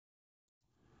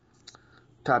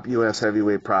Top U.S.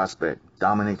 heavyweight prospect,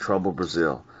 Dominic Trouble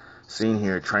Breazeale, seen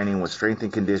here training with strength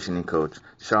and conditioning coach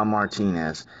Sean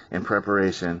Martinez in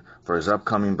preparation for his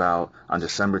upcoming bout on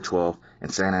December 12th in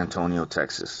San Antonio,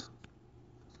 Texas.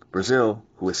 Breazeale,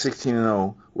 who is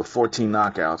 16-0 with 14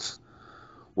 knockouts,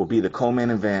 will be the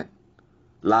co-main event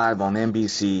live on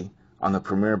NBC on the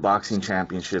Premier Boxing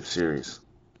Championship Series.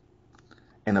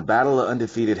 In a battle of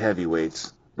undefeated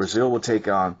heavyweights, Breazeale will take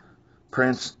on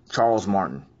Prince Charles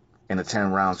Martin in a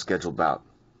 10-round scheduled bout.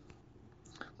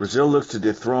 Breazeale looks to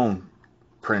dethrone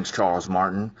Prince Charles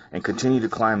Martin and continue to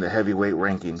climb the heavyweight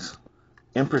rankings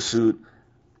in pursuit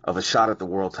of a shot at the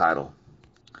world title.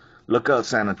 Look up,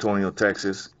 San Antonio,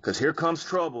 Texas, because here comes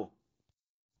trouble.